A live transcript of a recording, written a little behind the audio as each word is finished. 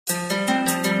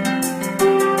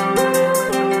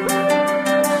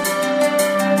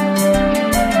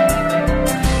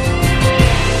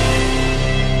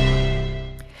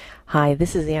Hi,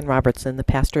 this is Ann Robertson, the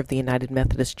pastor of the United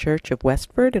Methodist Church of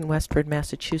Westford in Westford,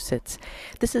 Massachusetts.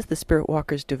 This is the Spirit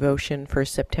Walker's devotion for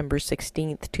September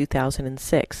 16th,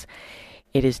 2006.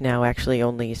 It is now actually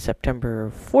only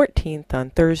September 14th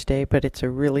on Thursday, but it's a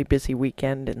really busy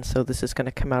weekend, and so this is going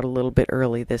to come out a little bit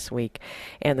early this week.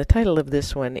 And the title of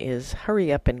this one is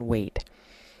Hurry Up and Wait.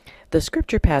 The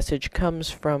scripture passage comes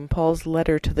from Paul's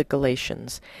letter to the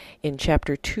Galatians in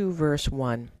chapter 2, verse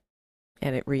 1,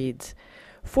 and it reads,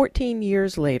 14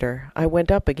 years later, I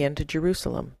went up again to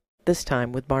Jerusalem, this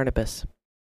time with Barnabas.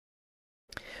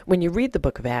 When you read the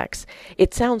book of Acts,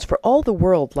 it sounds for all the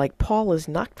world like Paul is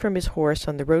knocked from his horse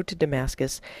on the road to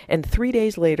Damascus, and 3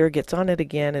 days later gets on it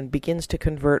again and begins to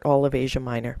convert all of Asia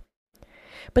Minor.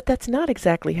 But that's not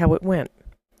exactly how it went.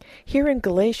 Here in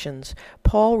Galatians,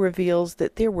 Paul reveals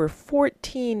that there were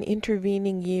 14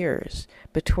 intervening years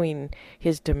between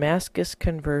his Damascus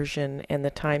conversion and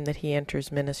the time that he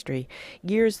enters ministry,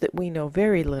 years that we know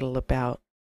very little about.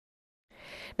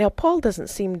 Now, Paul doesn't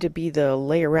seem to be the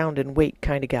lay around and wait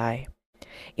kind of guy.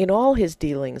 In all his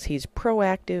dealings, he's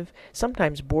proactive,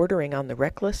 sometimes bordering on the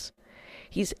reckless.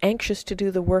 He's anxious to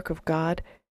do the work of God,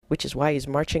 which is why he's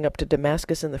marching up to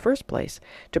Damascus in the first place,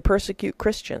 to persecute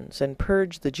Christians and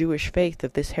purge the Jewish faith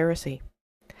of this heresy.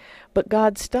 But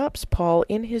God stops Paul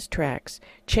in his tracks,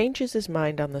 changes his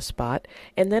mind on the spot,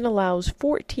 and then allows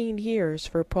 14 years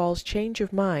for Paul's change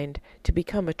of mind to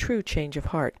become a true change of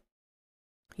heart.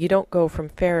 You don't go from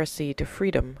Pharisee to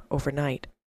freedom overnight.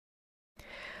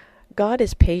 God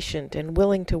is patient and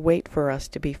willing to wait for us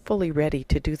to be fully ready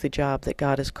to do the job that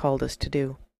God has called us to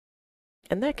do.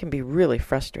 And that can be really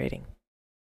frustrating.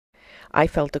 I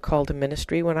felt a call to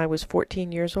ministry when I was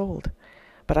 14 years old,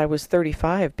 but I was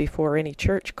 35 before any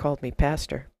church called me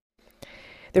pastor.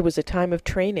 There was a time of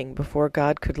training before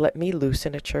God could let me loose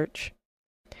in a church.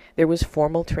 There was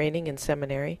formal training in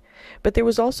seminary, but there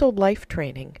was also life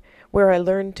training, where I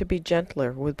learned to be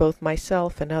gentler with both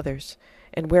myself and others,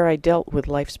 and where I dealt with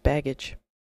life's baggage.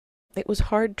 It was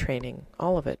hard training,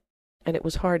 all of it, and it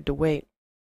was hard to wait.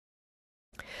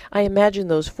 I imagine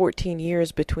those 14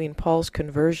 years between Paul's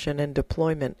conversion and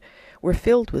deployment were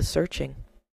filled with searching.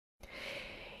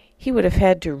 He would have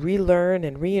had to relearn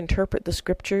and reinterpret the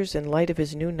scriptures in light of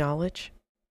his new knowledge.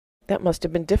 That must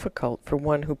have been difficult for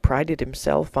one who prided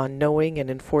himself on knowing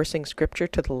and enforcing scripture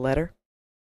to the letter.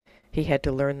 He had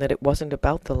to learn that it wasn't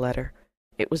about the letter,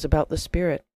 it was about the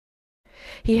Spirit.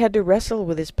 He had to wrestle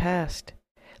with his past,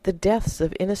 the deaths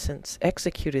of innocents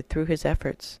executed through his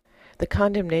efforts, the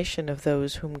condemnation of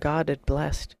those whom God had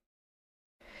blessed.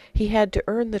 He had to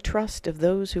earn the trust of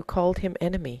those who called him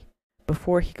enemy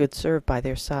before he could serve by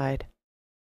their side.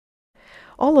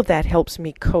 All of that helps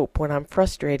me cope when I'm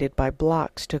frustrated by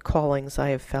blocks to callings I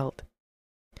have felt.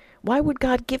 Why would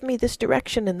God give me this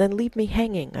direction and then leave me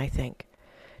hanging, I think?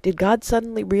 Did God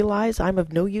suddenly realize I'm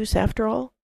of no use after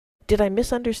all? Did I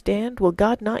misunderstand? Will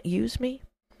God not use me?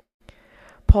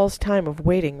 Paul's time of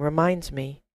waiting reminds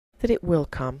me that it will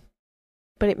come.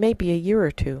 But it may be a year or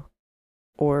 2,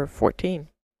 or 14.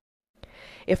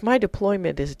 If my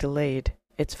deployment is delayed,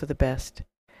 it's for the best.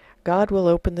 God will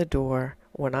open the door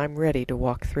when I'm ready to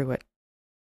walk through it.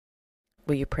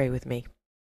 Will you pray with me?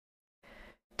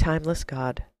 Timeless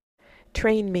God,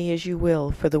 train me as you will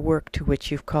for the work to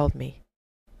which you've called me.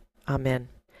 Amen.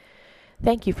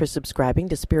 Thank you for subscribing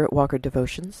to Spirit Walker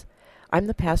Devotions. I'm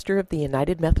the pastor of the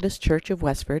United Methodist Church of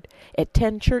Westford at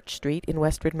 10 Church Street in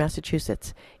Westford,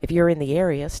 Massachusetts. If you're in the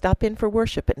area, stop in for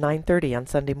worship at 9:30 on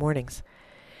Sunday mornings.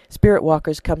 Spirit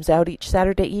Walkers comes out each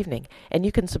Saturday evening, and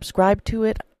you can subscribe to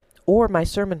it or my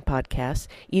sermon podcasts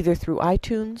either through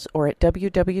iTunes or at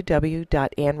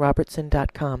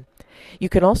www.annrobertson.com. You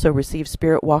can also receive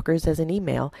Spirit Walkers as an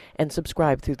email and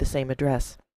subscribe through the same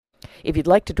address. If you'd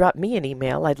like to drop me an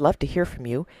email, I'd love to hear from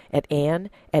you at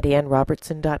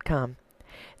ann@annrobertson.com.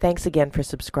 Thanks again for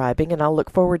subscribing, and I'll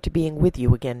look forward to being with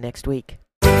you again next week.